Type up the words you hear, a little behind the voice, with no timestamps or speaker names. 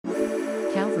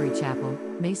Calvary Chapel,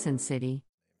 Mason City.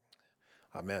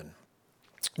 Amen.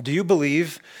 Do you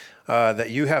believe that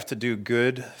you have to do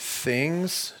good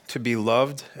things to be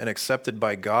loved and accepted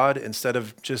by God instead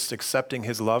of just accepting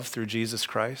his love through Jesus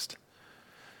Christ?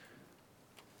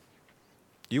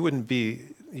 You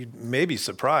may be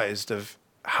surprised of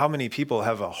how many people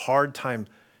have a hard time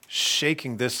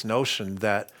shaking this notion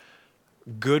that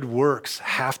good works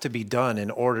have to be done in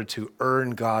order to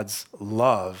earn God's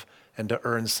love and to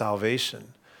earn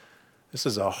salvation. This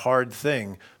is a hard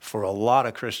thing for a lot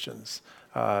of Christians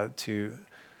to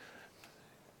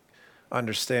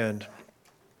understand.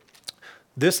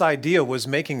 This idea was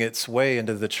making its way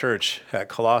into the church at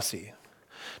Colossae.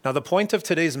 Now, the point of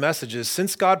today's message is,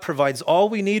 since God provides all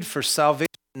we need for salvation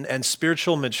and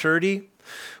spiritual maturity,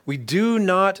 we do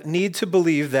not need to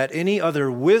believe that any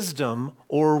other wisdom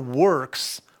or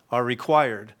works are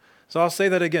required. So I'll say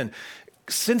that again.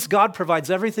 Since God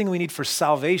provides everything we need for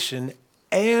salvation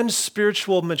and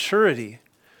spiritual maturity,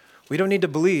 we don't need to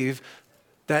believe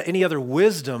that any other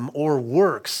wisdom or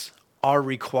works are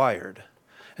required.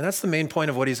 And that's the main point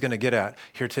of what he's going to get at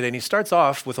here today. And he starts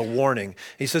off with a warning.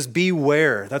 He says,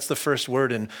 beware. That's the first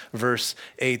word in verse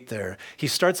 8 there. He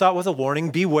starts out with a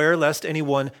warning, beware lest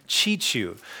anyone cheat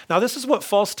you. Now, this is what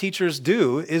false teachers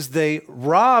do, is they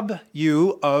rob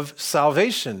you of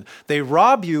salvation. They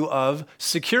rob you of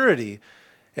security.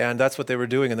 And that's what they were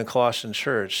doing in the Colossian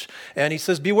church. And he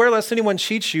says, beware lest anyone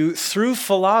cheat you through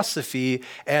philosophy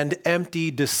and empty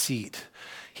deceit.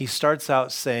 He starts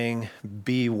out saying,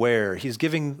 beware. He's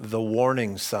giving the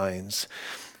warning signs.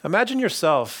 Imagine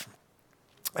yourself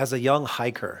as a young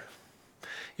hiker.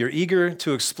 You're eager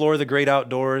to explore the great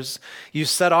outdoors. You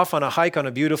set off on a hike on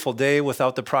a beautiful day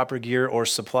without the proper gear or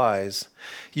supplies.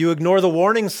 You ignore the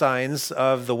warning signs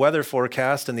of the weather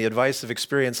forecast and the advice of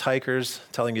experienced hikers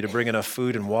telling you to bring enough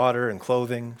food and water and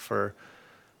clothing for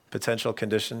potential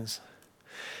conditions.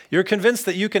 You're convinced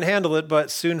that you can handle it,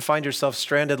 but soon find yourself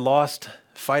stranded, lost,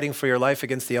 fighting for your life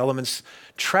against the elements,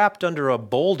 trapped under a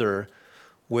boulder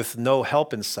with no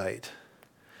help in sight.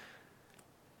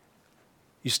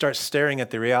 You start staring at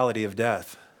the reality of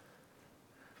death.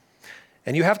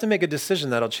 And you have to make a decision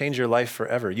that'll change your life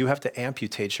forever. You have to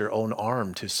amputate your own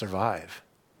arm to survive.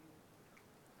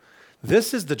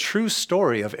 This is the true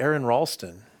story of Aaron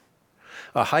Ralston,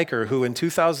 a hiker who in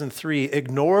 2003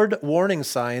 ignored warning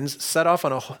signs, set off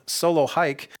on a solo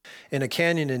hike in a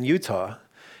canyon in Utah,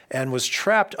 and was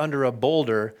trapped under a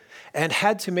boulder and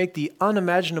had to make the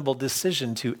unimaginable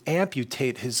decision to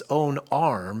amputate his own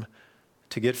arm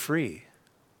to get free.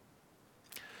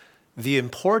 The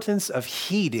importance of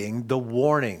heeding the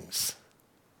warnings,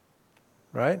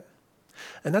 right?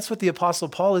 And that's what the Apostle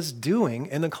Paul is doing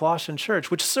in the Colossian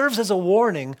church, which serves as a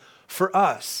warning for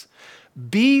us.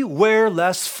 Beware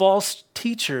lest false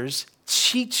teachers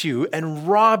cheat you and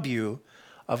rob you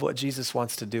of what Jesus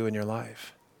wants to do in your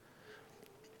life.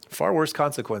 Far worse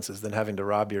consequences than having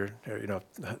to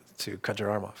to cut your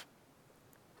arm off.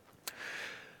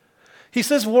 He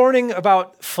says, warning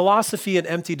about philosophy and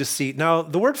empty deceit. Now,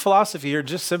 the word philosophy here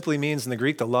just simply means in the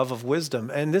Greek, the love of wisdom.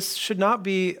 And this should not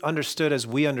be understood as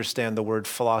we understand the word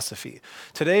philosophy.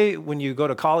 Today, when you go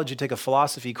to college, you take a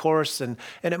philosophy course, and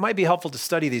it might be helpful to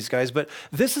study these guys, but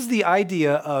this is the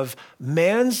idea of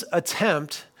man's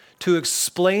attempt to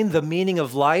explain the meaning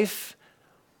of life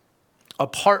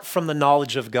apart from the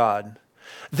knowledge of God.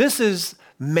 This is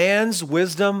man's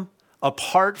wisdom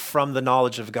apart from the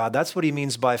knowledge of God. That's what he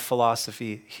means by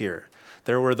philosophy here.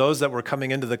 There were those that were coming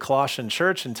into the Colossian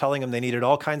church and telling them they needed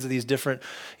all kinds of these different,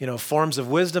 forms of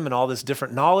wisdom and all this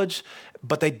different knowledge,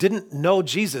 but they didn't know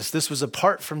Jesus. This was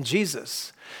apart from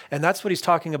Jesus. And that's what he's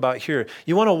talking about here.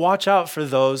 You want to watch out for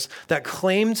those that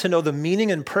claim to know the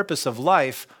meaning and purpose of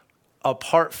life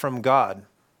apart from God.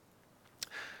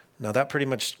 Now, that pretty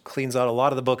much cleans out a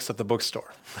lot of the books at the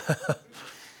bookstore.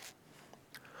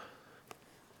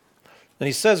 And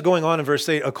he says, going on in verse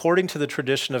 8, according to the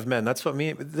tradition of men.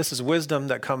 This is wisdom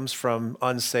that comes from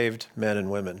unsaved men and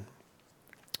women.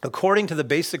 According to the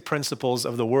basic principles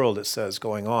of the world, it says,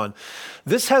 going on.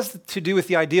 This has to do with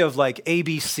the idea of like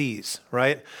ABCs,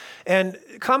 right? And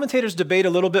commentators debate a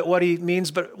little bit what he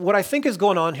means, but what I think is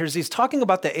going on here is he's talking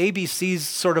about the ABCs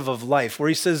sort of life, where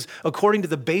he says, according to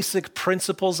the basic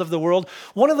principles of the world.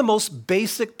 One of the most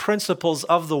basic principles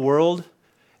of the world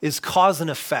is cause and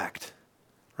effect,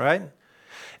 right?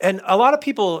 And a lot of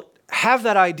people have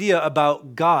that idea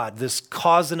about God, this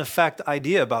cause and effect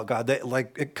idea about God.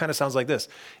 It kind of sounds like this.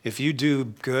 If you do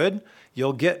good,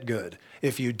 you'll get good.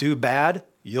 If you do bad,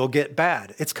 you'll get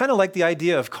bad. It's kind of like the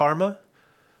idea of karma.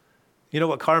 You know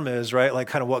what karma is, right? Like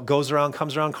kind of what goes around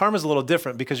comes around. Karma is a little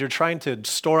different because you're trying to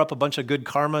store up a bunch of good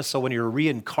karma so when you're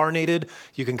reincarnated,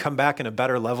 you can come back in a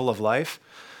better level of life.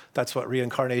 That's what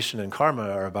reincarnation and karma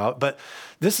are about. But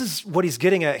this is what he's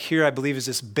getting at here, I believe, is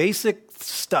this basic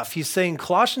stuff. He's saying,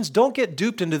 Colossians, don't get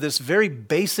duped into this very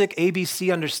basic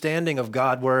ABC understanding of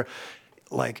God where,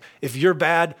 like, if you're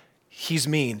bad, he's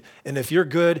mean. And if you're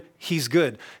good, he's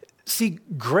good. See,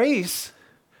 grace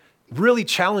really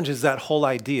challenges that whole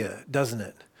idea, doesn't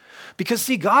it? Because,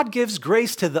 see, God gives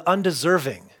grace to the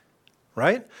undeserving,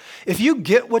 right? If you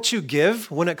get what you give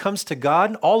when it comes to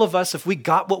God, all of us, if we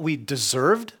got what we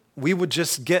deserved, we would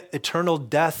just get eternal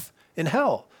death in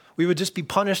hell. We would just be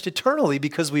punished eternally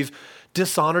because we've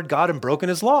dishonored God and broken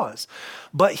his laws.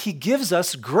 But he gives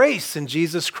us grace in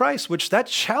Jesus Christ, which that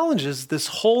challenges this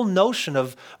whole notion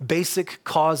of basic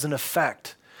cause and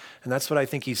effect. And that's what I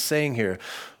think he's saying here.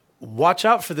 Watch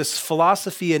out for this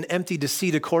philosophy and empty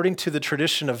deceit according to the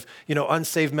tradition of,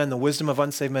 unsaved men, the wisdom of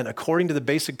unsaved men, according to the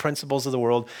basic principles of the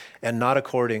world and not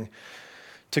according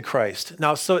to Christ.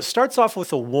 Now, so it starts off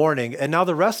with a warning, and now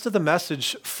the rest of the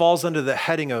message falls under the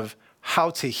heading of how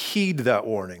to heed that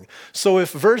warning. So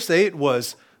if verse 8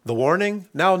 was the warning,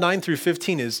 now 9 through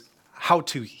 15 is how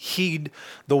to heed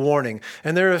the warning.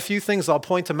 And there are a few things, I'll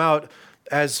point them out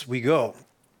as we go.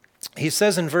 He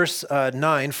says in verse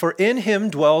 9, "For in him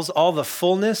dwells all the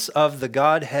fullness of the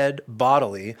Godhead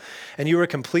bodily, and you are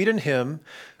complete in him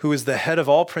who is the head of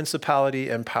all principality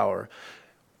and power."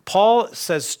 Paul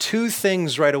says two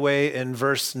things right away in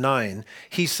verse 9.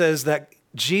 He says that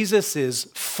Jesus is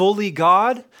fully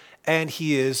God and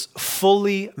he is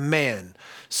fully man.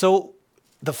 So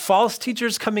the false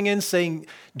teachers coming in saying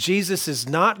Jesus is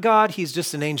not God, he's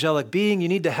just an angelic being. You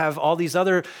need to have all these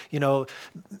other,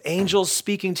 angels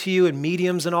speaking to you and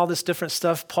mediums and all this different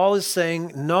stuff. Paul is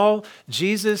saying, no,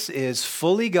 Jesus is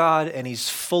fully God and he's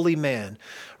fully man,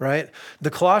 right?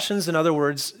 The Colossians, in other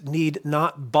words, need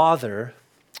not bother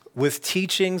with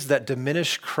teachings that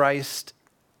diminish Christ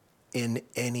in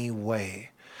any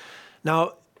way.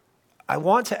 Now, I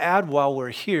want to add while we're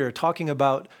here talking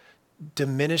about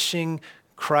diminishing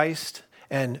Christ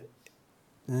and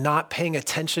not paying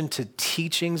attention to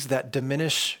teachings that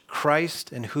diminish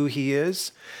Christ and who he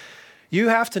is. You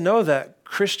have to know that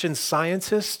Christian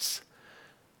scientists,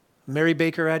 Mary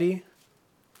Baker Eddy,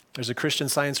 there's a Christian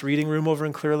Science reading room over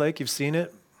in Clear Lake, you've seen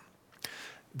it.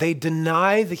 They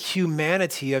deny the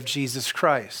humanity of Jesus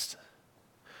Christ.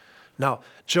 Now,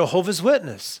 Jehovah's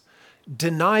Witness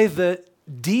deny the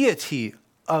deity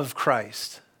of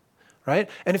Christ, right?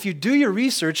 And if you do your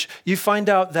research, you find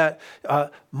out that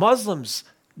Muslims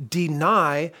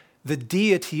deny the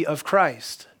deity of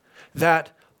Christ, that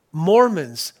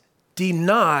Mormons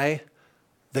deny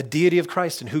the deity of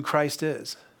Christ and who Christ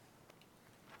is.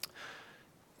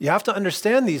 You have to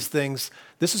understand these things.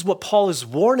 This is what Paul is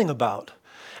warning about.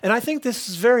 And I think this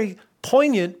is very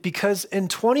poignant because in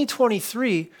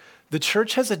 2023, the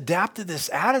church has adapted this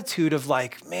attitude of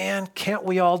like, man, can't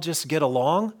we all just get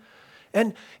along?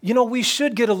 And, we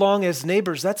should get along as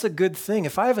neighbors. That's a good thing.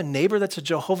 If I have a neighbor that's a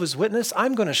Jehovah's Witness,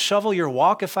 I'm going to shovel your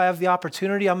walk if I have the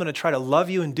opportunity. I'm going to try to love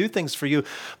you and do things for you.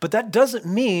 But that doesn't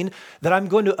mean that I'm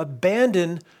going to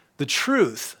abandon the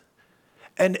truth.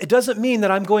 And it doesn't mean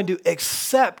that I'm going to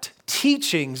accept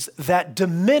teachings that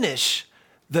diminish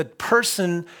the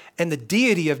person and the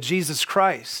deity of Jesus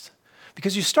Christ.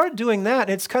 Because you start doing that,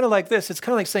 and it's kind of like this. It's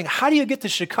kind of like saying, how do you get to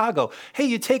Chicago? Hey,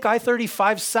 you take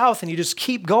I-35 south and you just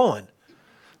keep going.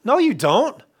 No, you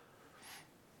don't.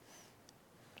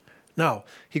 No,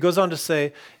 he goes on to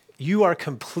say, you are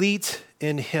complete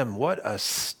in him. What a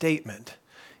statement.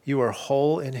 You are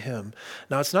whole in him.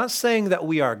 Now, it's not saying that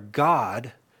we are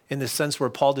God in the sense where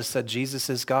Paul just said Jesus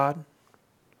is God.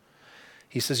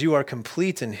 He says, you are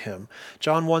complete in him.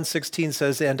 John 1:16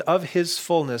 says, and of his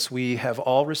fullness we have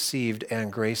all received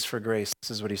and grace for grace.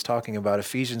 This is what he's talking about.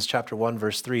 Ephesians chapter 1,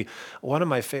 verse 3. One of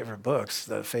my favorite books,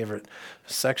 the favorite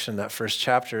section, that first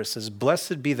chapter, it says,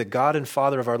 blessed be the God and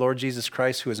Father of our Lord Jesus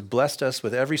Christ, who has blessed us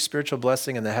with every spiritual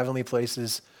blessing in the heavenly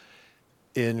places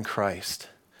in Christ.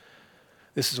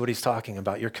 This is what he's talking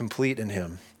about. You're complete in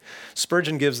him.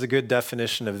 Spurgeon gives the good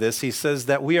definition of this. He says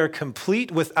that we are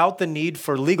complete without the need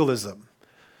for legalism.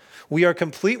 We are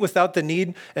complete without the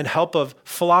need and help of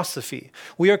philosophy.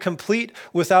 We are complete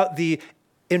without the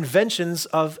inventions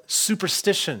of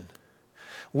superstition.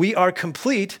 We are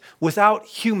complete without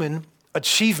human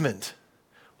achievement.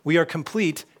 We are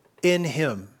complete in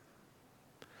him.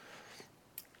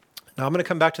 Now, I'm going to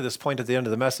come back to this point at the end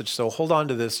of the message, so hold on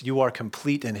to this. You are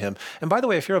complete in him. And by the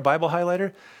way, if you're a Bible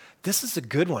highlighter, this is a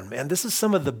good one, man. This is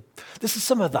some of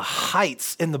the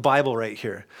heights in the Bible right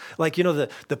here. Like,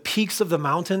 the peaks of the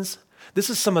mountains. This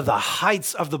is some of the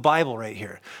heights of the Bible right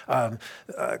here.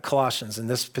 Colossians in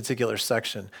this particular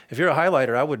section. If you're a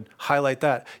highlighter, I would highlight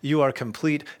that. You are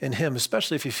complete in him,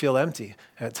 especially if you feel empty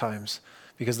at times,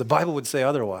 because the Bible would say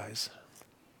otherwise.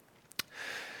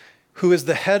 Who is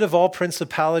the head of all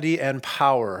principality and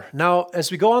power. Now, as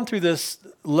we go on through this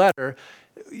letter,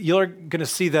 you're going to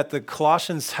see that the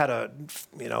Colossians had an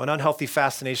unhealthy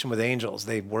fascination with angels.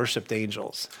 They worshiped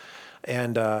angels.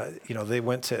 And, they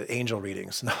went to angel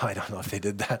readings. No, I don't know if they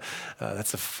did that.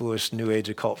 That's a foolish New Age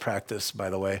occult practice, by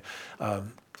the way,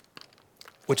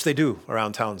 which they do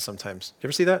around town sometimes. You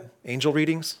ever see that? Angel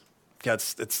readings? Yeah,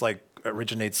 it's like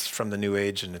originates from the New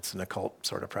Age, and it's an occult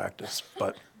sort of practice.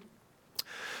 But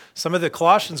some of the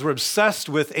Colossians were obsessed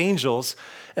with angels.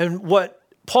 And what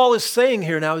Paul is saying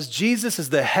here now is Jesus is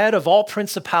the head of all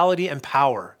principality and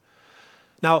power.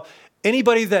 Now,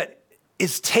 anybody that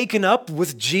is taken up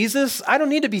with Jesus, I don't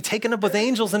need to be taken up with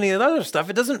angels and any of the other stuff.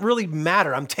 It doesn't really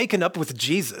matter. I'm taken up with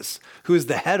Jesus, who is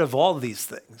the head of all of these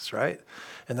things, right?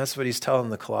 And that's what he's telling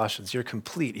the Colossians. You're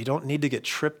complete. You don't need to get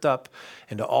tripped up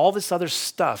into all this other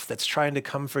stuff that's trying to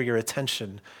come for your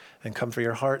attention and come for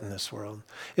your heart in this world.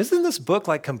 Isn't this book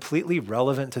like completely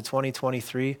relevant to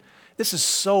 2023? This is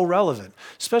so relevant,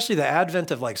 especially the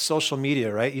advent of like social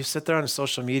media, right? You sit there on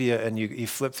social media and you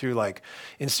flip through like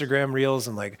Instagram reels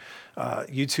and like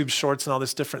YouTube shorts and all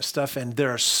this different stuff. And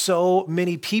there are so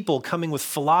many people coming with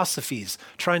philosophies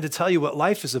trying to tell you what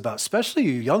life is about, especially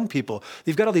you young people.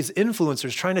 You've got all these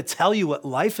influencers trying to tell you what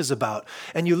life is about.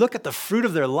 And you look at the fruit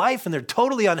of their life and they're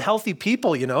totally unhealthy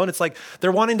people, and it's like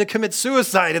they're wanting to commit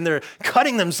suicide and they're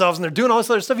cutting themselves and they're doing all this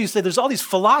other stuff. You say, there's all these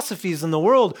philosophies in the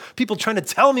world, people trying to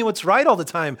tell me what's right all the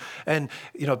time. And,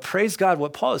 praise God,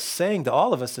 what Paul is saying to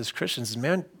all of us as Christians is,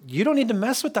 man, you don't need to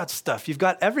mess with that stuff. You've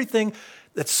got everything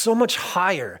that's so much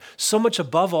higher, so much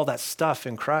above all that stuff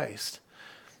in Christ.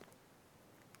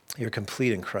 You're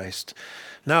complete in Christ.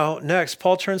 Now, next,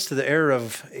 Paul turns to the error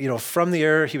of, from the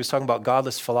error, he was talking about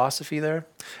godless philosophy there.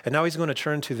 And now he's going to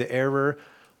turn to the error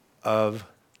of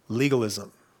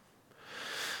legalism.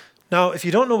 Now, if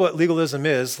you don't know what legalism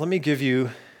is, let me give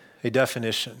you a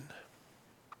definition.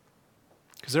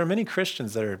 Because there are many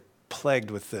Christians that are plagued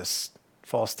with this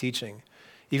false teaching.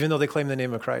 Even though they claim the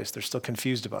name of Christ, they're still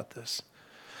confused about this.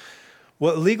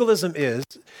 What legalism is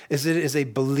it is a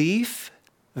belief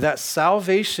that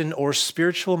salvation or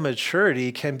spiritual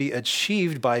maturity can be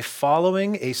achieved by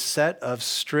following a set of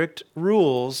strict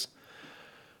rules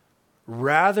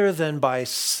rather than by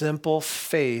simple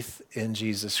faith in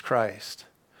Jesus Christ.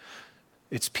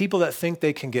 It's people that think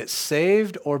they can get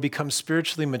saved or become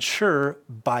spiritually mature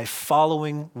by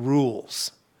following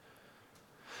rules.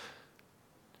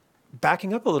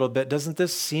 Backing up a little bit, doesn't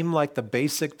this seem like the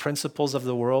basic principles of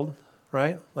the world,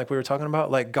 right? Like we were talking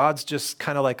about, like God's just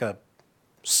kind of like a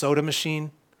soda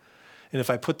machine. And if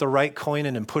I put the right coin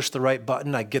in and push the right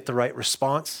button, I get the right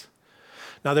response.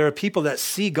 Now, there are people that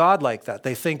see God like that.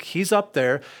 They think he's up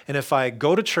there, and if I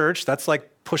go to church, that's like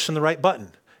pushing the right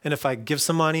button. And if I give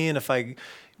some money and if I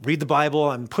read the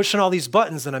Bible, I'm pushing all these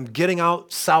buttons and I'm getting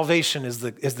out salvation is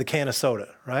the can of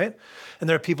soda, right? And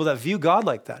there are people that view God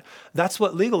like that. That's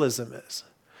what legalism is.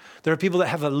 There are people that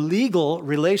have a legal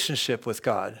relationship with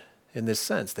God in this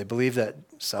sense. They believe that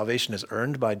salvation is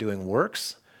earned by doing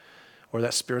works, or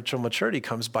that spiritual maturity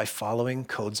comes by following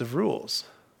codes of rules.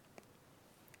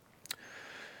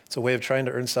 It's a way of trying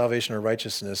to earn salvation or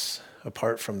righteousness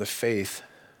apart from the faith,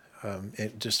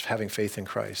 just having faith in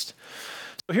Christ.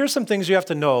 So here's some things you have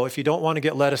to know if you don't want to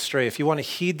get led astray, if you want to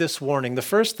heed this warning. The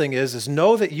first thing is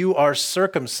know that you are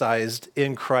circumcised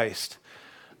in Christ.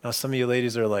 Now, some of you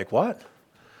ladies are like, what?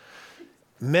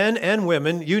 Men and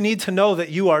women, you need to know that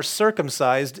you are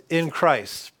circumcised in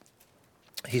Christ.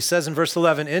 He says in verse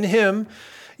 11, in him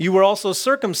you were also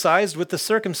circumcised with the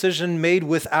circumcision made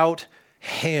without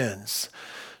hands.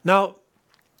 Now,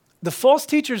 the false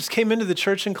teachers came into the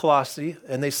church in Colossae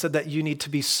and they said that you need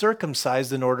to be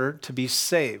circumcised in order to be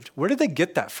saved. Where did they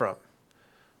get that from?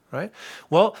 Right?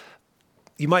 Well,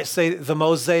 you might say the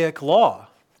Mosaic law,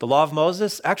 the law of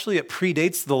Moses, actually it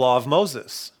predates the law of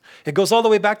Moses. It goes all the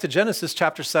way back to Genesis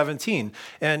chapter 17.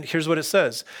 And here's what it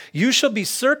says. You shall be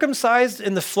circumcised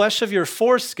in the flesh of your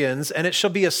foreskins, and it shall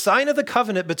be a sign of the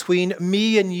covenant between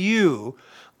me and you,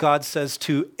 God says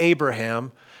to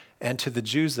Abraham and to the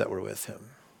Jews that were with him.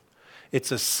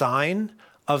 It's a sign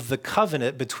of the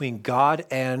covenant between God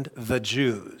and the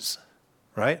Jews,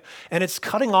 right? And it's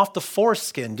cutting off the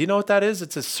foreskin. Do you know what that is?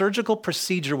 It's a surgical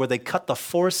procedure where they cut the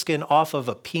foreskin off of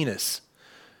a penis,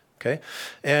 okay?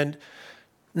 And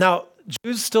now,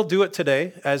 Jews still do it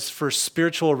today as for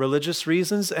spiritual religious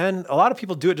reasons, and a lot of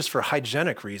people do it just for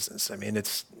hygienic reasons. I mean,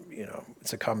 it's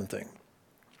a common thing.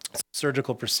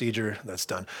 surgical procedure that's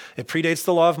done. It predates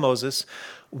the law of Moses.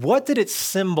 What did it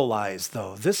symbolize,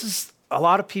 though? This is a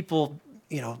lot of people,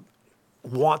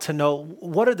 want to know,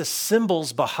 what are the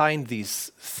symbols behind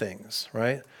these things,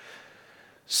 right?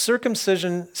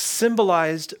 Circumcision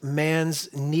symbolized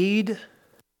man's need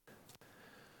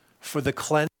for the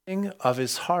cleansing of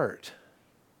his heart.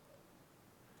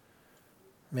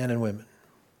 Men and women.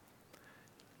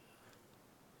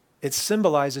 It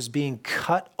symbolizes being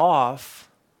cut off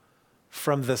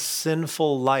from the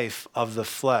sinful life of the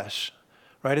flesh,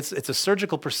 right? It's a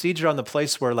surgical procedure on the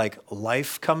place where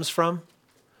life comes from.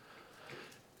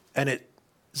 And it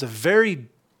is a very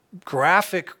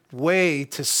graphic way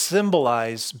to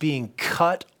symbolize being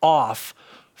cut off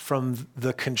from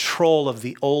the control of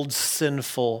the old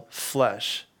sinful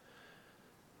flesh.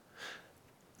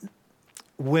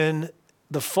 When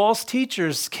the false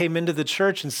teachers came into the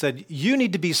church and said, you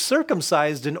need to be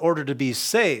circumcised in order to be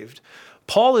saved,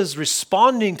 Paul is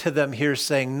responding to them here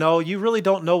saying, no, you really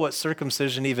don't know what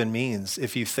circumcision even means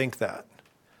if you think that.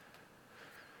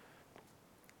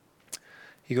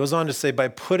 He goes on to say, by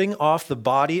putting off the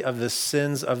body of the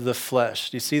sins of the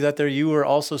flesh. Do you see that there? You were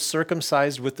also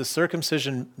circumcised with the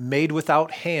circumcision made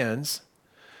without hands,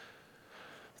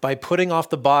 by putting off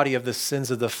the body of the sins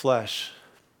of the flesh.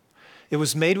 It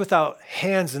was made without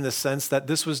hands in the sense that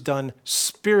this was done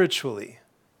spiritually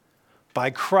by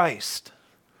Christ.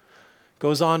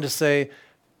 Goes on to say,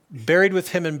 buried with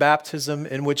him in baptism,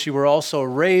 in which you were also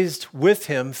raised with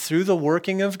him through the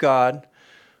working of God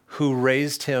who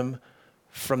raised him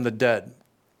from the dead.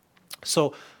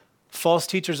 So false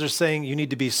teachers are saying you need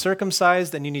to be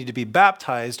circumcised and you need to be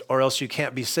baptized or else you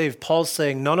can't be saved. Paul's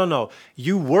saying, no.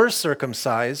 You were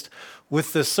circumcised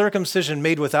with the circumcision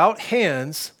made without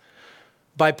hands,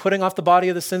 by putting off the body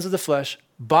of the sins of the flesh,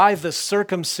 by the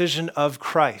circumcision of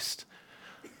Christ.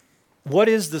 What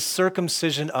is the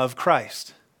circumcision of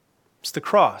Christ? It's the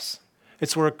cross.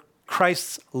 It's where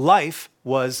Christ's life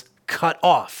was cut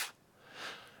off.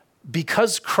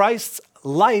 Because Christ's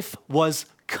life was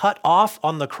cut off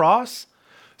on the cross,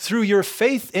 through your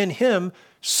faith in him,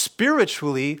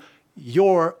 spiritually,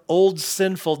 your old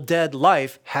sinful dead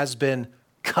life has been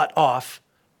cut off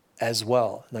as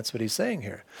well. And that's what he's saying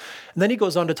here. And then he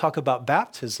goes on to talk about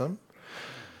baptism.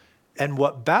 And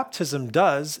what baptism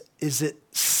does is it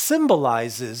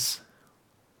symbolizes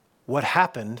what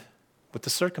happened with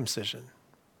the circumcision.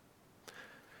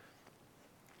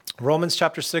 Romans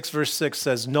chapter 6, verse 6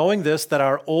 says, knowing this, that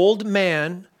our old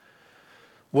man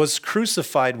was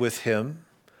crucified with him,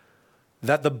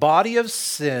 that the body of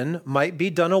sin might be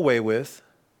done away with,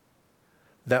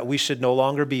 that we should no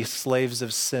longer be slaves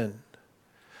of sin.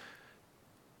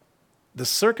 The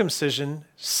circumcision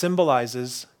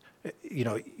symbolizes,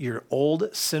 your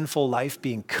old sinful life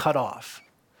being cut off.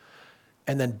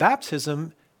 And then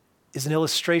baptism is an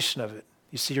illustration of it.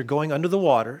 You see, you're going under the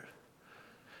water,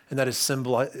 and that is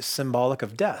symbolic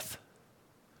of death.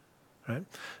 Right?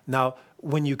 Now,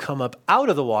 when you come up out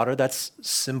of the water, that's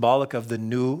symbolic of the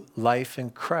new life in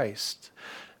Christ.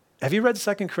 Have you read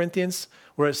 2 Corinthians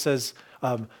where it says,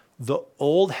 the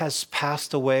old has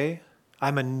passed away,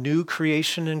 I'm a new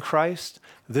creation in Christ?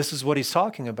 This is what he's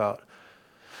talking about.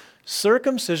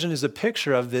 Circumcision is a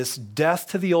picture of this death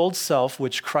to the old self,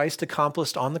 which Christ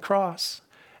accomplished on the cross.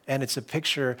 And it's a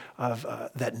picture of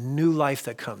that new life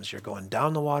that comes. You're going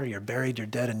down the water, you're buried, you're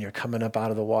dead, and you're coming up out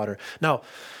of the water. Now,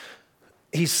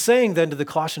 he's saying then to the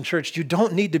Colossian church, you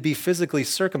don't need to be physically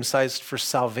circumcised for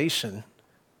salvation.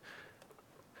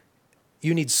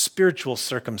 You need spiritual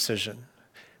circumcision,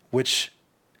 which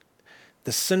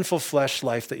the sinful flesh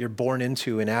life that you're born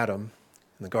into in Adam,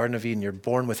 in the Garden of Eden, you're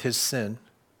born with his sin.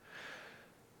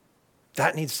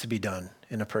 That needs to be done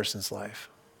in a person's life.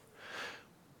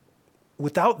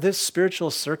 Without this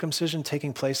spiritual circumcision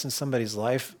taking place in somebody's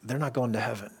life, they're not going to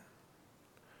heaven.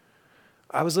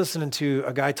 I was listening to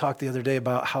a guy talk the other day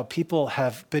about how people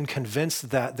have been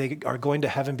convinced that they are going to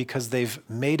heaven because they've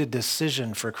made a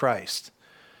decision for Christ,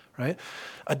 right?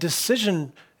 A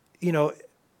decision,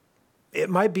 it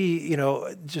might be,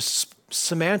 just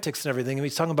semantics and everything. And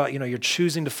he's talking about, you're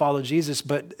choosing to follow Jesus.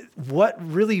 But what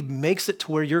really makes it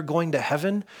to where you're going to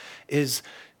heaven is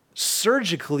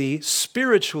surgically,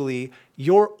 spiritually,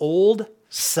 your old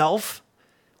self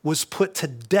was put to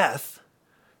death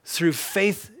through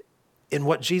faith in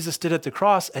what Jesus did at the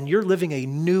cross. And you're living a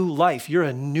new life. You're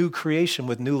a new creation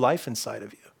with new life inside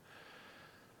of you.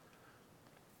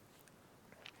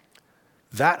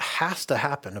 That has to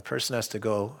happen. A person has to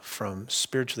go from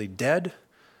spiritually dead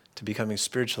to becoming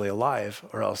spiritually alive,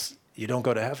 or else you don't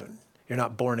go to heaven. You're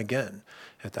not born again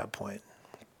at that point.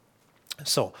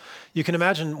 So you can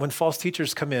imagine when false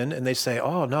teachers come in and they say,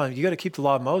 oh, no, you got to keep the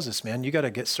law of Moses, man. You got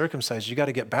to get circumcised. You got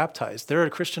to get baptized. There are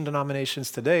Christian denominations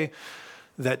today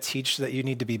that teach that you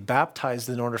need to be baptized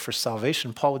in order for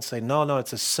salvation. Paul would say, no,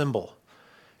 it's a symbol.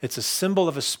 It's a symbol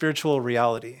of a spiritual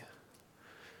reality.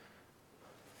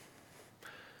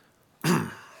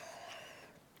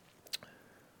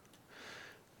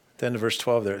 Then to verse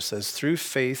 12 there, it says, through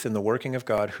faith in the working of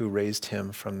God who raised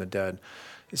him from the dead.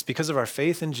 It's because of our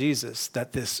faith in Jesus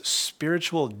that this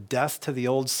spiritual death to the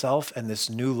old self and this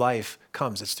new life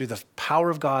comes. It's through the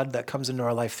power of God that comes into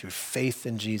our life through faith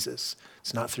in Jesus.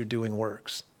 It's not through doing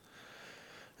works.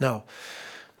 Now,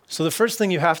 so the first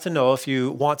thing you have to know if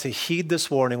you want to heed this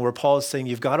warning where Paul is saying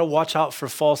you've got to watch out for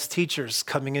false teachers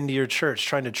coming into your church,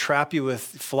 trying to trap you with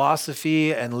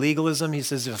philosophy and legalism. He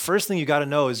says the first thing you got to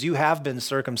know is you have been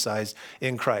circumcised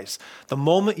in Christ. The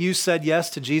moment you said yes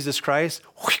to Jesus Christ,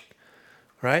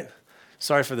 right?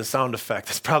 Sorry for the sound effect.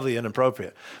 It's probably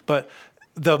inappropriate. But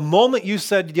the moment you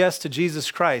said yes to Jesus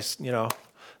Christ,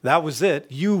 that was it.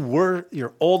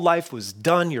 Your old life was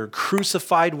done. You're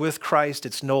crucified with Christ.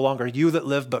 It's no longer you that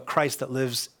live, but Christ that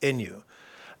lives in you.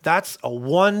 That's a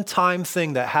one-time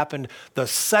thing that happened the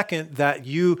second that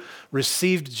you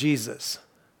received Jesus,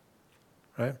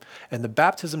 right? And the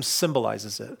baptism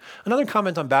symbolizes it. Another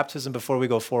comment on baptism before we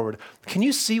go forward. Can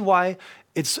you see why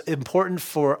it's important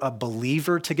for a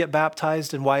believer to get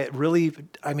baptized and why it really,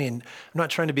 I'm not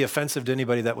trying to be offensive to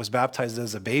anybody that was baptized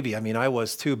as a baby. I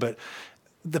was too, but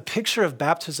the picture of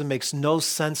baptism makes no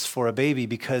sense for a baby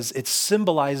because it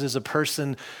symbolizes a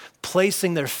person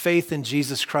placing their faith in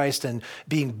Jesus Christ and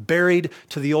being buried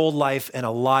to the old life and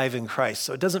alive in Christ.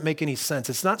 So it doesn't make any sense.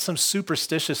 It's not some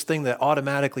superstitious thing that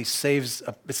automatically saves,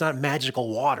 it's not magical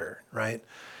water, right?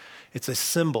 It's a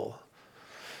symbol.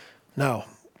 Now,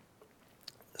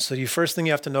 so the first thing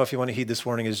you have to know if you want to heed this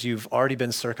warning is you've already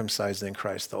been circumcised in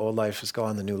Christ. The old life is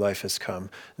gone, the new life has come.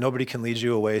 Nobody can lead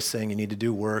you away saying you need to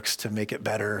do works to make it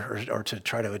better or to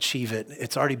try to achieve it.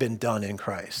 It's already been done in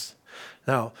Christ.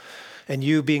 Now, and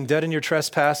you being dead in your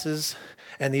trespasses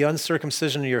and the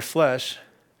uncircumcision of your flesh,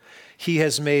 he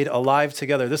has made alive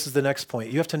together. This is the next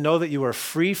point. You have to know that you are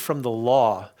free from the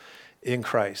law in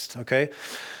Christ, okay?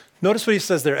 Notice what he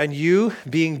says there. And you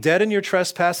being dead in your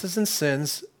trespasses and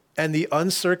sins and the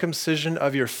uncircumcision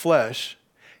of your flesh,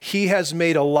 he has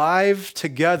made alive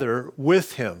together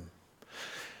with him.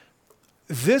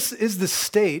 This is the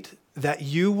state that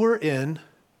you were in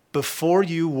before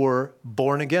you were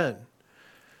born again.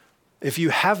 If you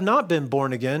have not been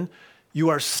born again, you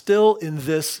are still in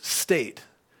this state.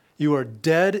 You are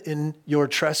dead in your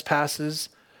trespasses.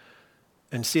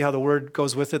 And see how the word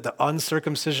goes with it, the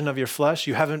uncircumcision of your flesh.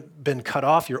 You haven't been cut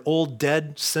off. Your old,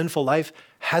 dead, sinful life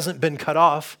hasn't been cut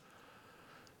off.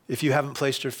 If you haven't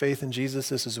placed your faith in Jesus,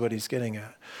 this is what he's getting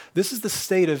at. This is the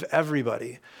state of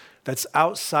everybody that's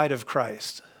outside of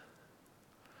Christ.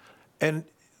 And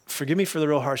forgive me for the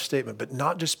real harsh statement, but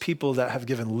not just people that have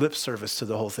given lip service to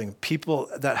the whole thing. People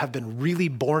that have been really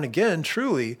born again,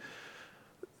 truly,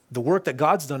 the work that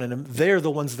God's done in them, they're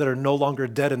the ones that are no longer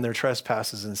dead in their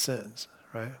trespasses and sins,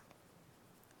 right?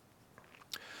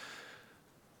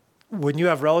 When you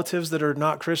have relatives that are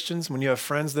not Christians, when you have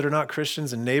friends that are not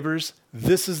Christians and neighbors,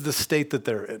 this is the state that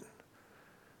they're in.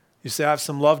 You say, I have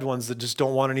some loved ones that just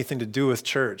don't want anything to do with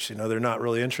church. They're not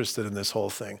really interested in this whole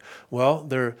thing. Well,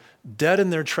 they're dead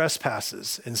in their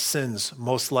trespasses and sins,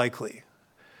 most likely.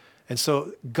 And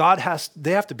so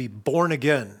they have to be born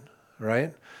again,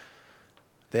 right?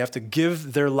 They have to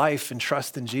give their life and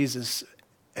trust in Jesus.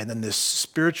 And then this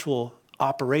spiritual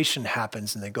operation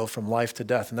happens and they go from life to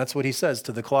death. And that's what he says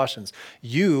to the Colossians.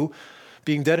 You,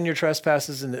 being dead in your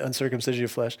trespasses and the uncircumcision of your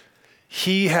flesh,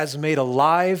 he has made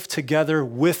alive together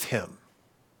with him.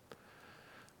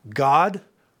 God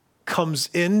comes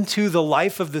into the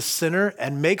life of the sinner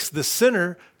and makes the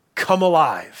sinner come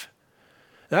alive.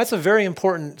 Now, that's a very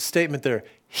important statement there.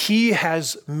 He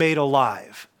has made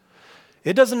alive.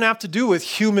 It doesn't have to do with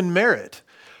human merit.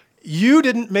 You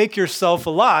didn't make yourself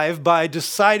alive by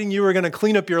deciding you were going to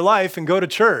clean up your life and go to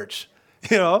church.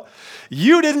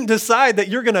 You didn't decide that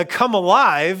you're going to come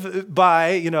alive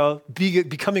by,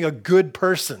 becoming a good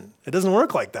person. It doesn't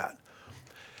work like that.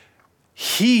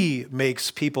 He makes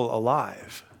people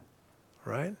alive,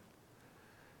 right?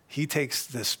 He takes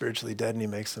the spiritually dead and he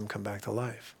makes them come back to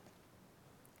life.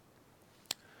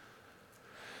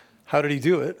 How did he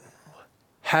do it?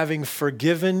 Having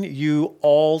forgiven you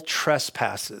all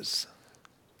trespasses.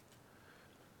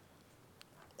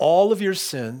 All of your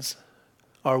sins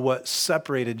are what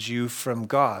separated you from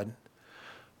God,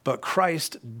 but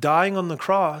Christ dying on the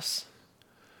cross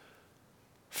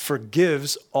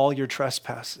forgives all your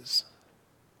trespasses.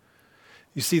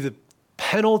 You see, the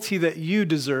penalty that you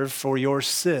deserve for your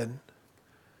sin,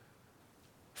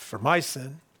 for my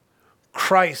sin,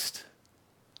 Christ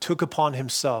took upon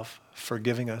himself,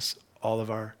 forgiving us all of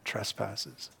our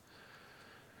trespasses.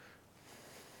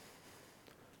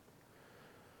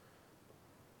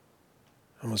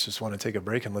 I almost just want to take a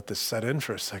break and let this set in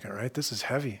for a second, right? This is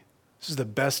heavy. This is the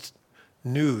best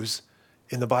news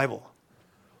in the Bible.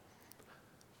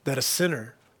 That a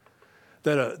sinner,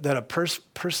 that a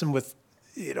person with,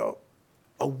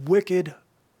 a wicked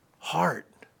heart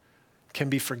can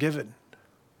be forgiven.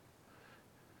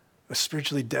 A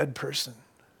spiritually dead person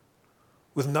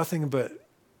with nothing but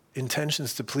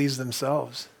intentions to please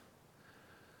themselves,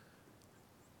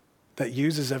 that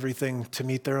uses everything to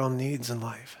meet their own needs in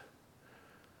life.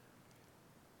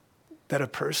 That a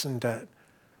person that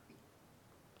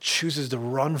chooses to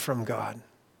run from God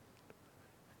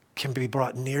can be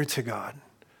brought near to God,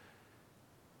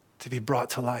 to be brought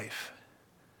to life,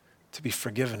 to be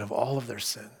forgiven of all of their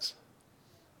sins,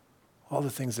 all the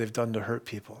things they've done to hurt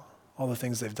people, all the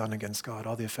things they've done against God,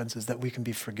 all the offenses, that we can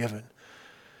be forgiven.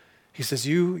 He says,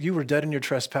 you were dead in your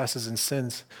trespasses and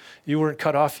sins. You weren't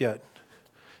cut off yet.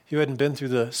 You hadn't been through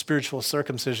the spiritual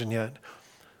circumcision yet,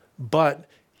 but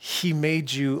he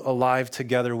made you alive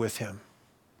together with him,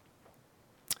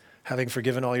 having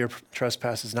forgiven all your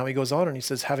trespasses. Now he goes on and he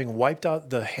says, having wiped out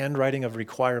the handwriting of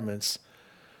requirements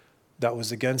that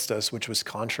was against us, which was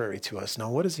contrary to us. Now,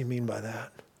 what does he mean by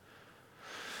that?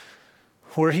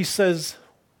 Where he says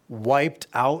wiped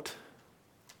out,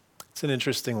 it's an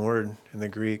interesting word in the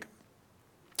Greek.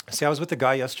 See, I was with a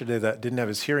guy yesterday that didn't have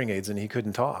his hearing aids and he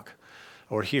couldn't talk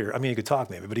or hear. I mean, he could talk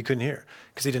maybe, but he couldn't hear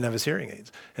because he didn't have his hearing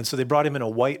aids. And so they brought him in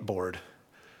a whiteboard.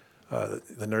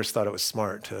 The nurse thought it was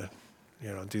smart to,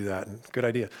 do that. And good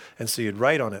idea. And so you'd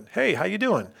write on it, hey, how you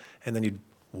doing? And then you'd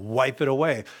wipe it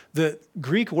away. The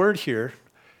Greek word here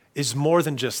is more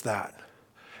than just that.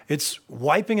 It's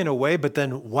wiping it away, but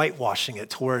then whitewashing it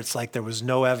to where it's like there was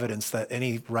no evidence that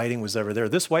any writing was ever there.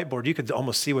 This whiteboard, you could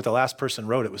almost see what the last person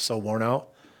wrote. It was so worn out.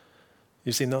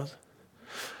 You seen those?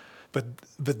 But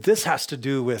this has to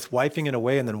do with wiping it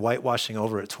away and then whitewashing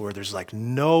over it to where there's like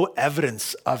no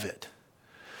evidence of it.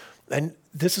 And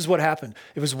this is what happened.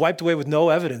 It was wiped away with no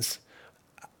evidence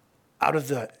out of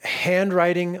the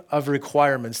handwriting of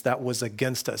requirements that was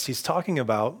against us. He's talking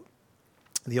about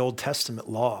the Old Testament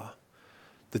law,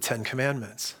 the Ten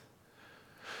Commandments.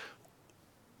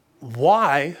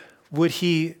 Why would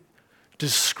he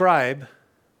describe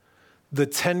the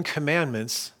Ten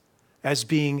Commandments as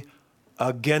being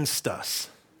against us?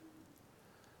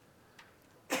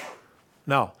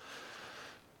 Now,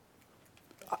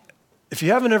 if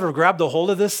you haven't ever grabbed a hold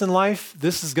of this in life,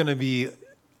 this is going to be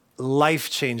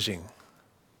life-changing.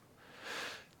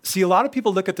 See, a lot of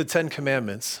people look at the Ten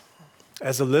Commandments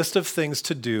as a list of things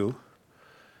to do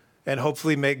and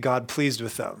hopefully make God pleased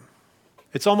with them.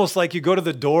 It's almost like you go to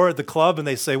the door at the club and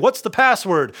they say, what's the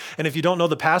password? And if you don't know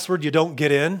the password, you don't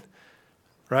get in,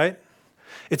 right?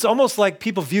 It's almost like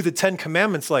people view the 10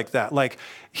 Commandments like that. Like,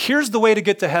 here's the way to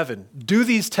get to heaven. Do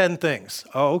these 10 things.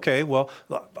 Oh, okay, well,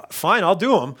 fine, I'll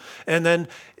do them. And then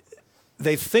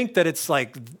they think that it's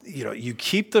like, you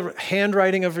keep the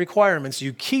handwriting of requirements,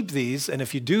 you keep these, and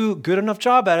if you do a good enough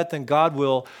job at it, then God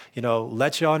will,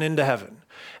 let you on into heaven.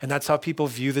 And that's how people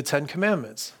view the 10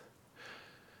 Commandments.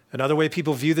 Another way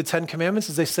people view the 10 Commandments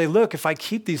is they say, look, if I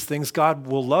keep these things, God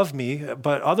will love me,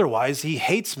 but otherwise he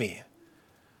hates me.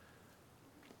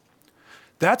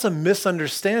 That's a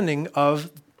misunderstanding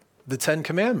of the 10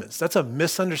 Commandments. That's a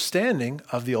misunderstanding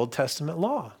of the Old Testament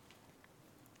law.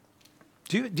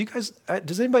 Do you guys,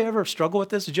 does anybody ever struggle with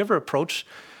this? Did you ever approach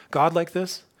God like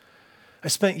this? I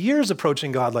spent years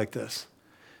approaching God like this.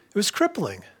 It was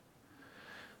crippling.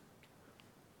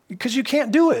 Because you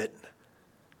can't do it.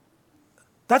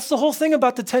 That's the whole thing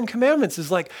about the 10 Commandments is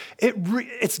like,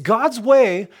 it's God's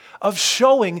way of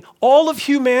showing all of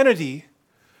humanity,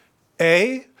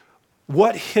 A,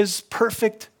 what his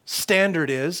perfect standard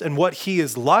is and what he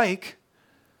is like,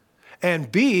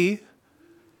 and B,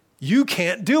 you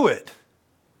can't do it.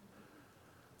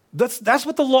 That's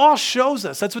what the law shows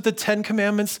us. That's what the 10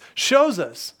 Commandments shows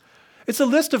us. It's a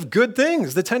list of good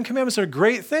things. The 10 Commandments are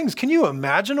great things. Can you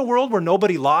imagine a world where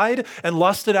nobody lied and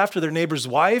lusted after their neighbor's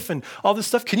wife and all this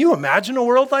stuff? Can you imagine a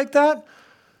world like that?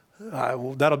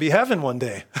 Well, that'll be heaven one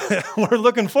day. We're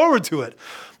looking forward to it.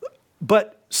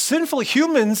 But sinful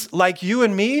humans like you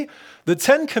and me, the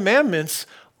 10 Commandments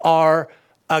are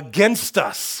against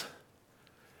us.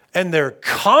 And they're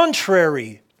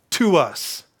contrary to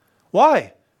us.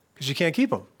 Why? Because you can't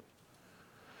keep them.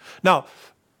 Now,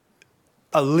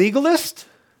 a legalist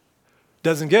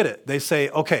doesn't get it. They say,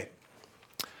 okay,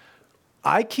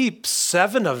 I keep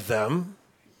 7 of them,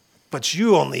 but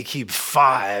you only keep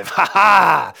 5. Ha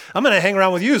ha! I'm going to hang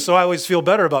around with you so I always feel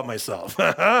better about myself.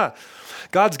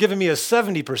 God's given me a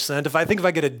 70%. If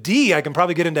I get a D, I can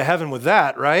probably get into heaven with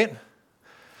that, right?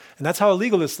 And that's how a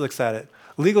legalist looks at it.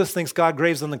 A legalist thinks God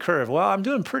graves on the curve. Well, I'm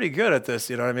doing pretty good at this,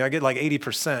 you know what I mean? I get like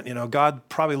 80%. You know, God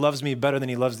probably loves me better than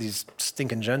he loves these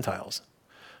stinking Gentiles,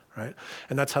 right?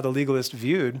 And that's how the legalist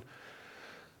viewed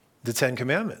the 10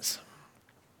 Commandments.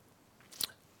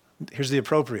 Here's the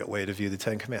appropriate way to view the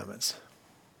 10 Commandments.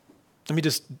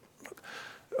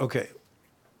 Okay.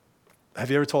 Have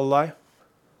you ever told a lie?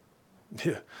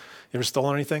 Yeah. You ever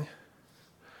stolen anything?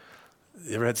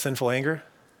 You ever had sinful anger?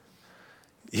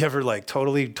 You ever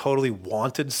totally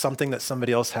wanted something that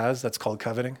somebody else has? That's called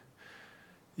coveting.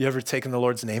 You ever taken the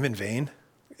Lord's name in vain?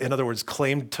 In other words,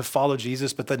 claimed to follow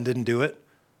Jesus, but then didn't do it?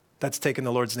 That's taking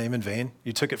the Lord's name in vain.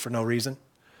 You took it for no reason.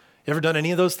 You ever done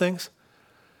any of those things?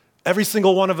 Every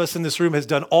single one of us in this room has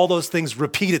done all those things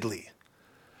repeatedly.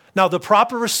 Now, the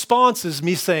proper response is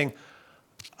me saying,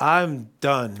 I'm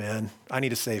done, man. I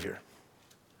need a savior.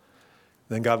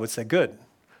 Then God would say, good.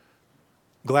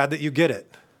 Glad that you get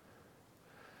it.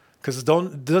 Because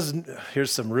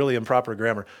here's some really improper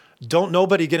grammar. Don't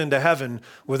nobody get into heaven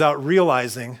without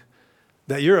realizing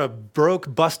that you're a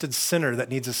broke, busted sinner that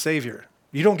needs a savior.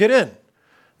 You don't get in.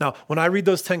 Now, when I read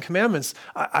those 10 commandments,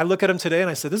 I look at them today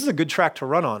and I say, this is a good track to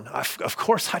run on. Of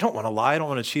course, I don't want to lie. I don't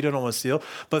want to cheat. I don't want to steal.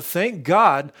 But thank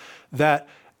God that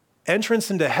entrance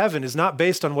into heaven is not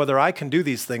based on whether I can do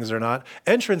these things or not.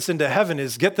 Entrance into heaven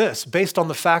is, get this, based on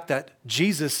the fact that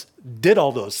Jesus did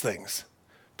all those things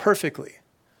perfectly.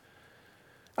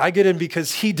 I get in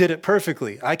because he did it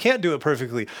perfectly. I can't do it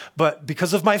perfectly, but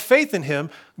because of my faith in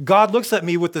him, God looks at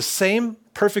me with the same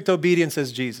perfect obedience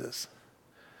as Jesus.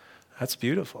 That's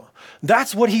beautiful.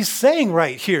 That's what he's saying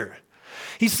right here.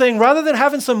 He's saying rather than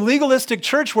having some legalistic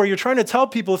church where you're trying to tell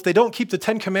people if they don't keep the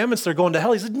 10 commandments, they're going to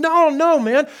hell. He said, no,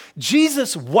 man.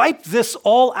 Jesus wiped this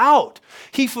all out.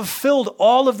 He fulfilled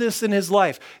all of this in his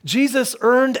life. Jesus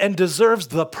earned and deserves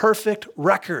the perfect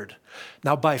record.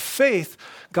 Now, by faith,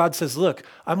 God says, look,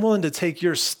 I'm willing to take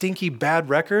your stinky bad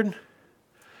record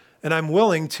and I'm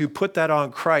willing to put that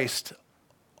on Christ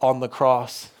on the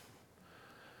cross.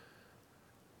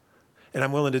 And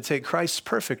I'm willing to take Christ's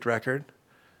perfect record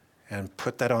and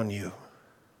put that on you.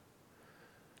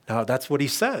 Now, that's what he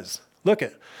says. Look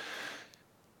at,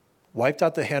 wiped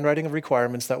out the handwriting of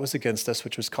requirements that was against us,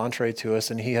 which was contrary to us,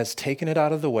 and he has taken it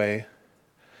out of the way,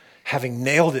 having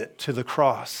nailed it to the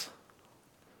cross.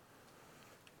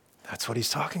 That's what he's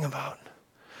talking about.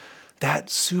 That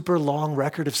super long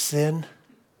record of sin,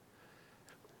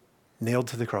 nailed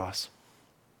to the cross.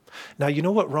 Now, you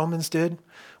know what Romans did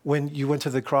when you went to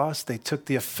the cross? They took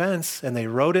the offense and they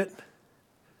wrote it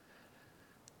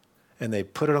and they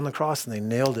put it on the cross and they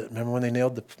nailed it. Remember when they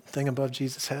nailed the thing above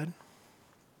Jesus' head?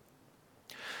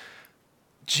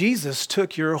 Jesus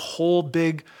took your whole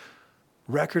big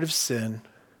record of sin,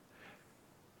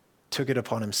 took it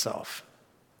upon himself.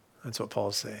 That's what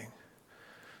Paul's saying.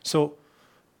 So,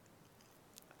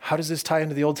 how does this tie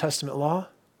into the Old Testament law?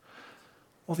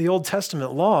 Well, the Old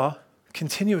Testament law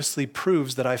continuously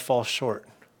proves that I fall short.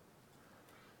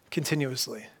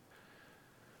 Continuously.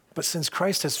 But since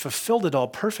Christ has fulfilled it all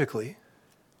perfectly,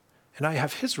 and I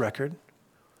have his record,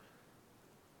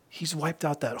 he's wiped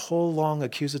out that whole long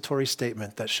accusatory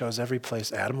statement that shows every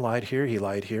place Adam lied here,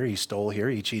 he stole here,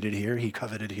 he cheated here, he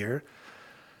coveted here.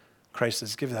 Christ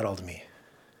says, give that all to me.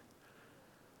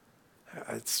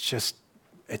 It's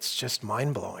just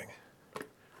mind-blowing.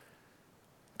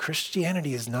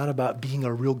 Christianity is not about being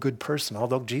a real good person,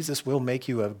 although Jesus will make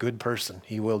you a good person.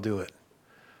 He will do it.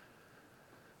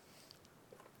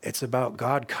 It's about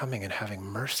God coming and having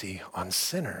mercy on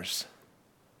sinners.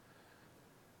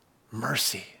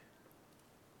 Mercy.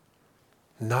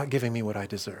 Not giving me what I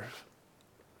deserve.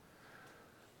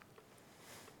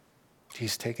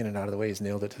 He's taken it out of the way. He's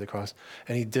nailed it to the cross.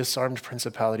 And he disarmed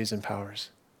principalities and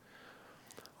powers.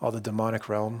 All the demonic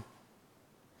realm,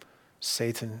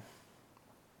 Satan,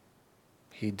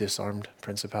 he disarmed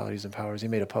principalities and powers. He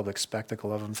made a public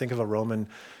spectacle of them. Think of a Roman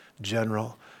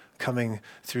general coming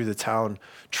through the town,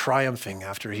 triumphing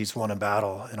after he's won a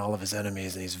battle and all of his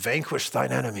enemies, and he's vanquished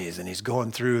thine enemies, and he's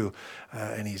going through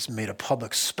and he's made a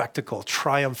public spectacle,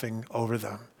 triumphing over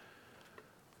them.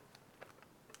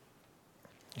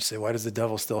 You say, why does the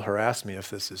devil still harass me if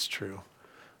this is true?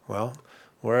 Well,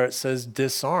 where it says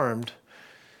disarmed,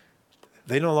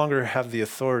 they no longer have the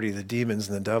authority, the demons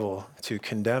and the devil, to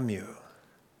condemn you.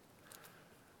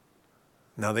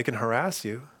 Now they can harass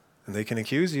you and they can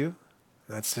accuse you.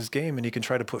 That's his game, and he can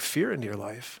try to put fear into your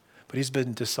life, but he's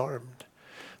been disarmed.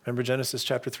 Remember Genesis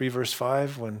chapter 3, verse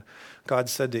 5, when God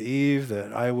said to Eve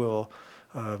that I will,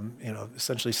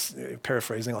 essentially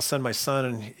paraphrasing, I'll send my son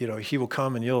and, he will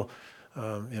come and you'll,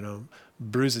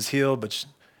 bruise his heel, but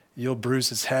you'll bruise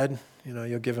his head.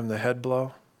 You'll give him the head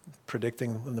blow,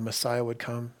 predicting when the Messiah would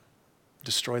come,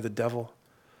 destroy the devil.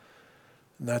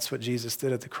 And that's what Jesus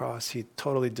did at the cross. He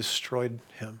totally destroyed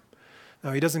him.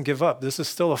 Now, he doesn't give up. This is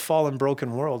still a fallen,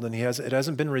 broken world, and it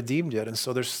hasn't been redeemed yet. And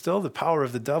so there's still the power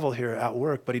of the devil here at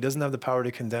work, but he doesn't have the power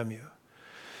to condemn you.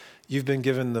 You've been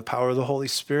given the power of the Holy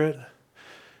Spirit.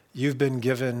 You've been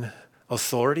given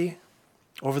authority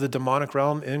over the demonic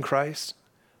realm in Christ.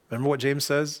 Remember what James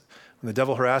says? When the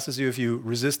devil harasses you, if you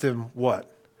resist him,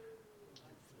 what?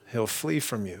 He'll flee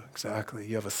from you. Exactly.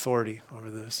 You have authority over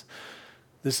this.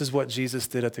 This is what Jesus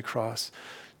did at the cross.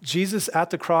 Jesus at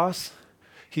the cross,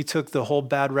 he took the whole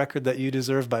bad record that you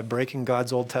deserve by breaking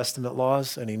God's Old Testament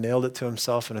laws, and he nailed it to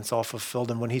himself, and it's all fulfilled.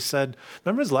 And when he said,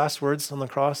 remember his last words on the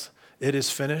cross? It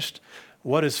is finished.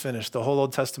 What is finished? The whole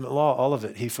Old Testament law, all of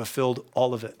it. He fulfilled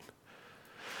all of it.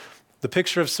 The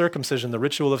picture of circumcision, the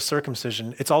ritual of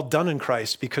circumcision, it's all done in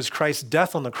Christ because Christ's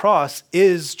death on the cross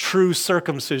is true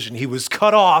circumcision. He was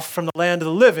cut off from the land of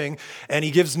the living and he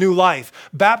gives new life.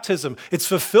 Baptism, it's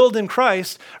fulfilled in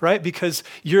Christ, right? Because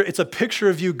it's a picture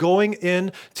of you going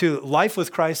into life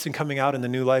with Christ and coming out in the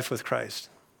new life with Christ,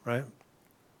 right?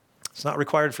 It's not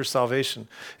required for salvation.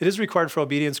 It is required for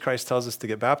obedience. Christ tells us to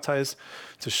get baptized,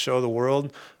 to show the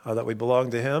world that we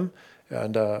belong to him.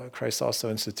 And Christ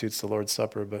also institutes the Lord's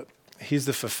Supper, but he's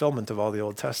the fulfillment of all the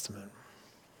Old Testament.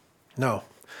 Now,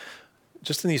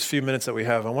 just in these few minutes that we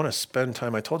have, I want to spend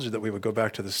time. I told you that we would go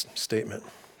back to this statement.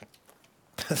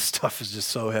 This stuff is just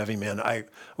so heavy, man. I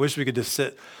wish we could just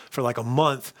sit for like a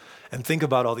month and think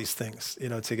about all these things,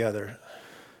 together.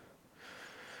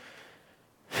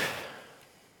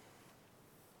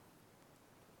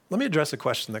 Let me address a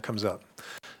question that comes up.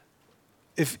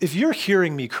 If you're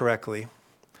hearing me correctly,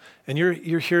 and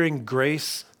you're hearing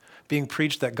grace being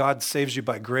preached, that God saves you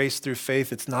by grace through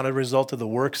faith, it's not a result of the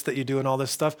works that you do and all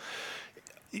this stuff,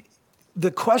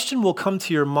 the question will come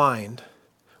to your mind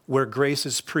where grace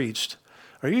is preached.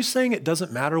 Are you saying it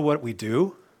doesn't matter what we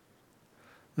do?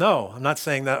 No, I'm not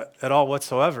saying that at all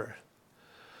whatsoever.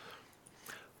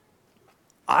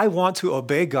 I want to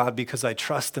obey God because I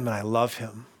trust him and I love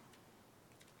him,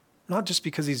 not just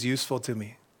because he's useful to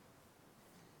me.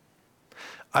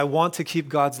 I want to keep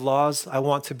God's laws. I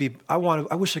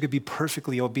wish I could be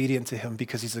perfectly obedient to him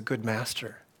because he's a good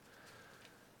master.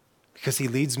 Because he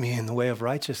leads me in the way of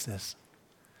righteousness.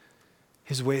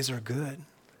 His ways are good.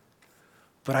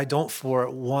 But I don't for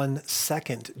 1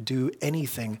 second do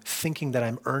anything thinking that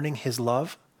I'm earning his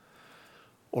love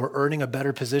or earning a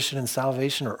better position in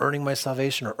salvation or earning my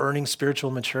salvation or earning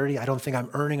spiritual maturity. I don't think I'm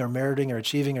earning or meriting or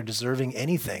achieving or deserving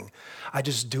anything. I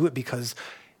just do it because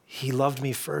he loved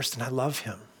me first, and I love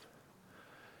him.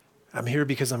 I'm here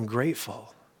because I'm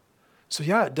grateful. So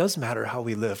yeah, it does matter how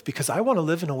we live, because I want to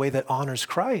live in a way that honors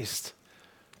Christ.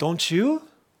 Don't you?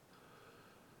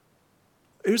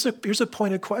 Here's a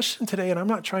pointed question today, and I'm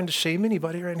not trying to shame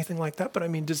anybody or anything like that, but I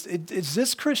mean, is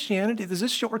this Christianity? Is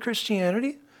this your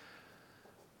Christianity?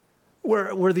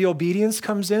 Where the obedience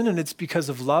comes in, and it's because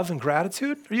of love and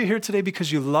gratitude? Are you here today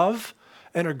because you love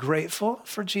and are grateful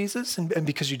for Jesus and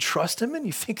because you trust him and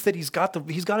you think that he's got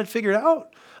it figured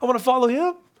out? I want to follow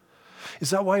him.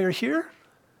 Is that why you're here?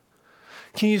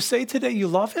 Can you say today you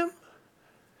love him?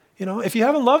 If you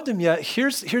haven't loved him yet,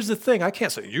 here's the thing. I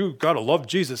can't say you got to love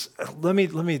Jesus. Let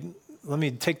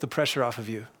me take the pressure off of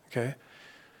you, okay?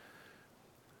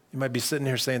 You might be sitting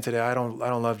here saying today, I don't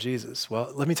love Jesus.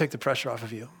 Well, let me take the pressure off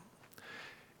of you.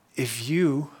 If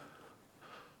you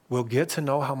will get to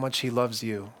know how much he loves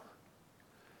you,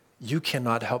 you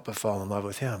cannot help but fall in love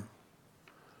with him.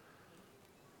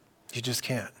 You just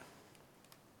can't.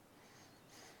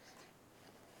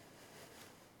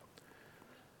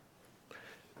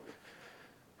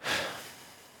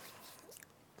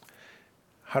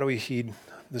 How do we heed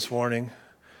this warning?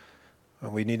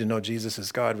 We need to know Jesus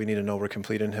is God. We need to know we're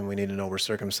complete in him. We need to know we're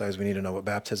circumcised. We need to know what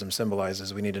baptism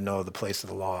symbolizes. We need to know the place of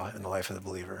the law in the life of the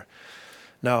believer.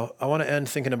 Now, I want to end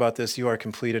thinking about this. You are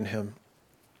complete in him.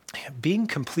 Being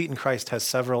complete in Christ has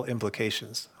several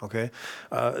implications, okay?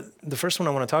 The first one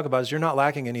I want to talk about is you're not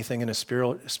lacking anything in a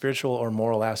spiritual or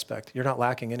moral aspect. You're not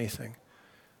lacking anything.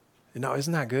 Now,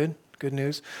 isn't that good? Good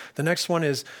news. The next one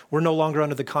is we're no longer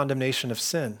under the condemnation of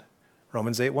sin.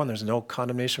 Romans 8:1, there's no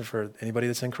condemnation for anybody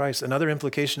that's in Christ. Another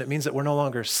implication, it means that we're no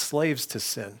longer slaves to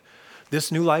sin.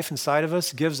 This new life inside of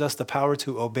us gives us the power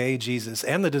to obey Jesus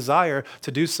and the desire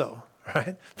to do so,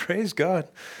 right? Praise God.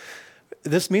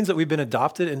 This means that we've been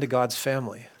adopted into God's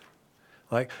family.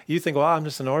 Like you think, well, I'm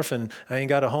just an orphan. I ain't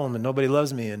got a home and nobody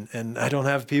loves me and I don't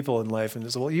have people in life. And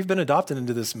well, you've been adopted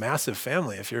into this massive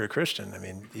family if you're a Christian. I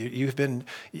mean,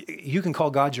 you can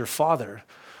call God your father,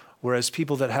 whereas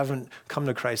people that haven't come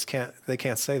to Christ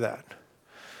can't say that.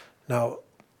 Now,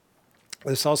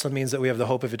 this also means that we have the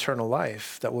hope of eternal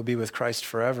life, that we'll be with Christ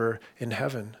forever in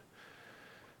heaven.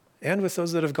 And with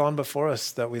those that have gone before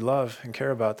us that we love and care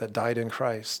about, that died in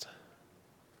Christ.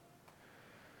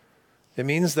 It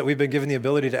means that we've been given the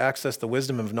ability to access the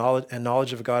wisdom of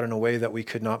knowledge of God in a way that we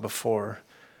could not before.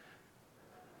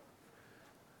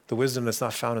 The wisdom that's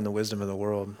not found in the wisdom of the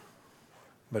world,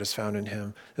 but is found in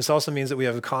him. This also means that we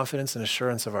have the confidence and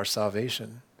assurance of our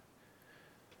salvation.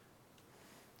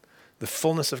 The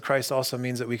fullness of Christ also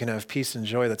means that we can have peace and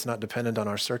joy that's not dependent on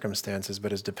our circumstances,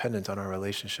 but is dependent on our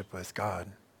relationship with God.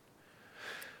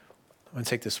 I'm going to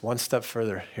take this one step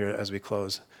further here as we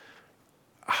close.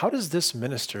 How does this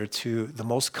minister to the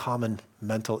most common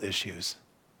mental issues?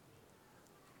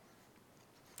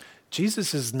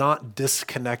 Jesus is not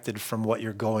disconnected from what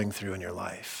you're going through in your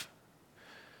life.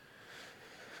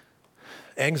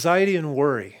 Anxiety and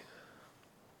worry,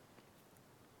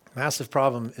 massive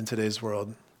problem in today's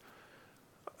world.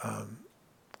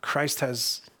 Christ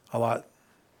has a lot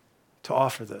to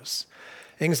offer this.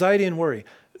 Anxiety and worry.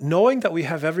 Knowing that we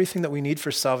have everything that we need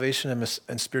for salvation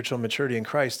and spiritual maturity in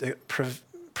Christ, it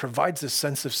provides a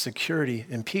sense of security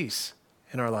and peace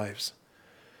in our lives.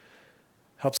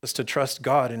 Helps us to trust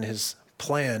God in his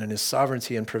plan and his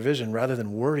sovereignty and provision rather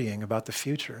than worrying about the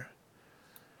future.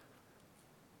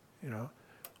 I'm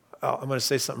going to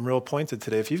say something real pointed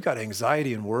today. If you've got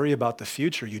anxiety and worry about the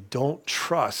future, you don't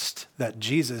trust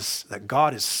that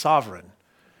God is sovereign.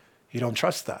 You don't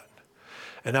trust that.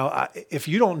 And now, if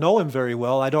you don't know him very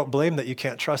well, I don't blame that you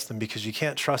can't trust him, because you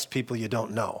can't trust people you don't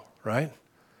know, right?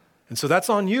 And so that's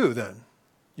on you then.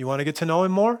 You want to get to know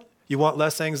him more? You want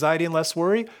less anxiety and less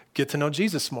worry? Get to know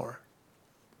Jesus more.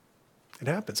 It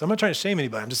happens. I'm not trying to shame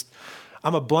anybody.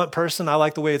 I'm a blunt person. I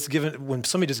like the way it's given. When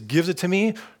somebody just gives it to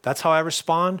me, that's how I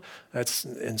respond.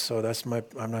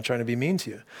 I'm not trying to be mean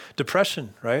to you.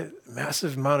 Depression, right?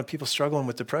 Massive amount of people struggling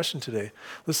with depression today.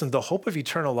 Listen, the hope of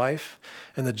eternal life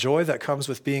and the joy that comes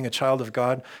with being a child of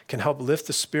God can help lift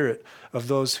the spirit of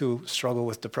those who struggle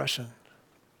with depression.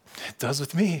 It does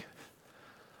with me.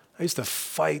 I used to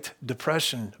fight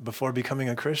depression before becoming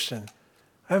a Christian.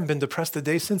 I haven't been depressed a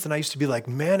day since, and I used to be like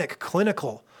manic,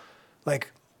 clinical,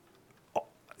 like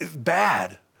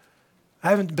bad. I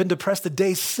haven't been depressed a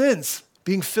day since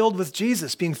being filled with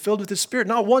Jesus, being filled with his Spirit.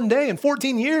 Not one day in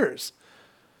 14 years.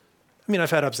 I mean,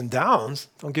 I've had ups and downs,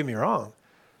 don't get me wrong,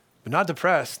 but not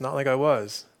depressed, not like I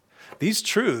was. These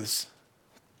truths,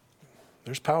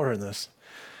 there's power in this.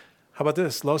 How about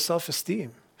this? Low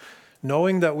self-esteem.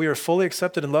 Knowing that we are fully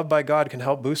accepted and loved by God can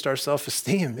help boost our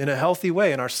self-esteem in a healthy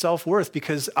way and our self-worth,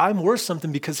 because I'm worth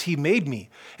something because he made me.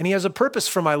 And he has a purpose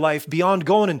for my life beyond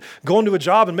going to a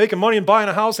job and making money and buying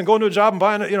a house and going to a job and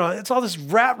buying, it's all this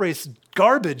rat race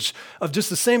garbage of just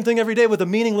the same thing every day with a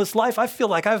meaningless life. I feel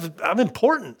like I'm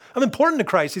important. I'm important to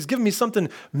Christ. He's given me something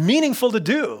meaningful to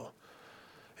do.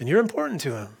 And you're important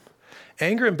to him.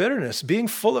 Anger and bitterness. Being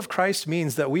full of Christ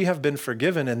means that we have been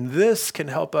forgiven, and this can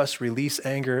help us release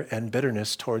anger and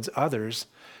bitterness towards others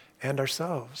and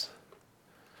ourselves.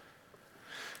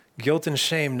 Guilt and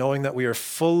shame, knowing that we are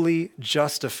fully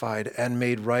justified and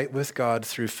made right with God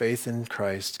through faith in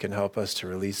Christ, can help us to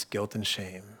release guilt and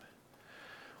shame.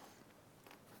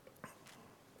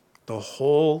 The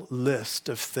whole list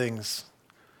of things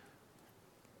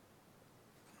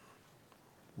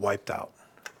wiped out.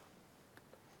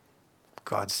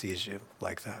 God sees you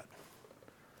like that.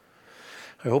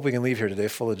 I hope we can leave here today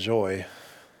full of joy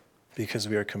because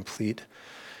we are complete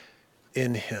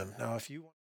in him. Now, if you